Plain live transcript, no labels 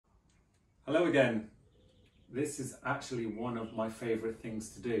Hello again. This is actually one of my favourite things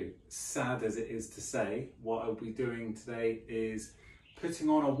to do. Sad as it is to say, what I'll be doing today is putting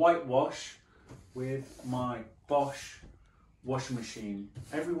on a whitewash with my Bosch washing machine.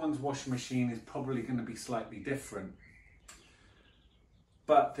 Everyone's washing machine is probably going to be slightly different,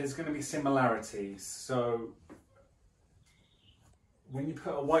 but there's going to be similarities. So when you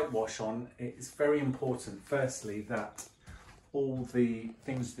put a whitewash on, it's very important, firstly, that all the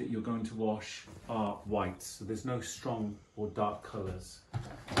things that you're going to wash are white, so there's no strong or dark colours.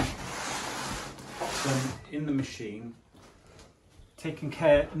 Pop them in the machine, taking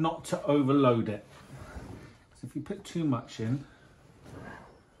care not to overload it. So if you put too much in,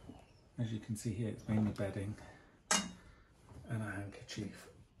 as you can see here, it's mainly bedding and a handkerchief.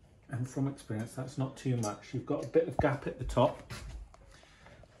 And from experience, that's not too much. You've got a bit of gap at the top.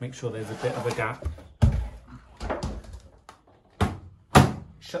 Make sure there's a bit of a gap.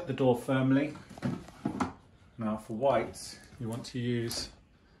 Shut the door firmly. Now for whites, you want to use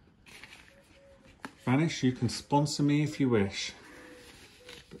Vanish. You can sponsor me if you wish,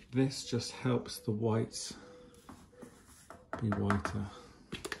 but this just helps the whites be whiter.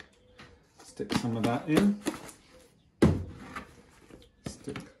 Stick some of that in.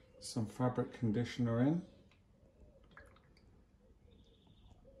 Stick some fabric conditioner in.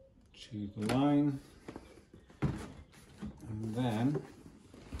 Achieve the line. And then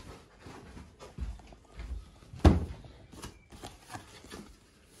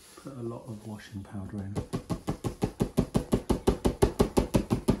put a lot of washing powder in.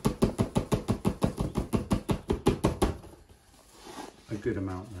 A good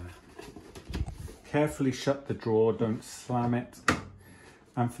amount there. Carefully shut the drawer, don't slam it.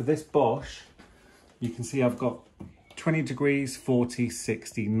 And for this Bosch, you can see I've got 20 degrees, 40,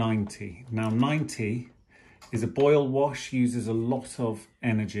 60, 90. Now 90 is a boil wash, uses a lot of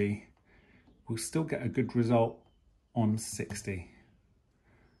energy. We'll still get a good result on 60.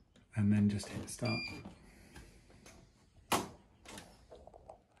 And then just hit start.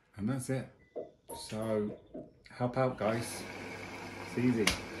 And that's it. So help out, guys. It's easy.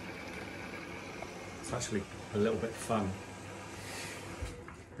 It's actually a little bit fun.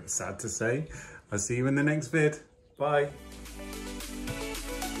 It's sad to say. I'll see you in the next vid. Bye.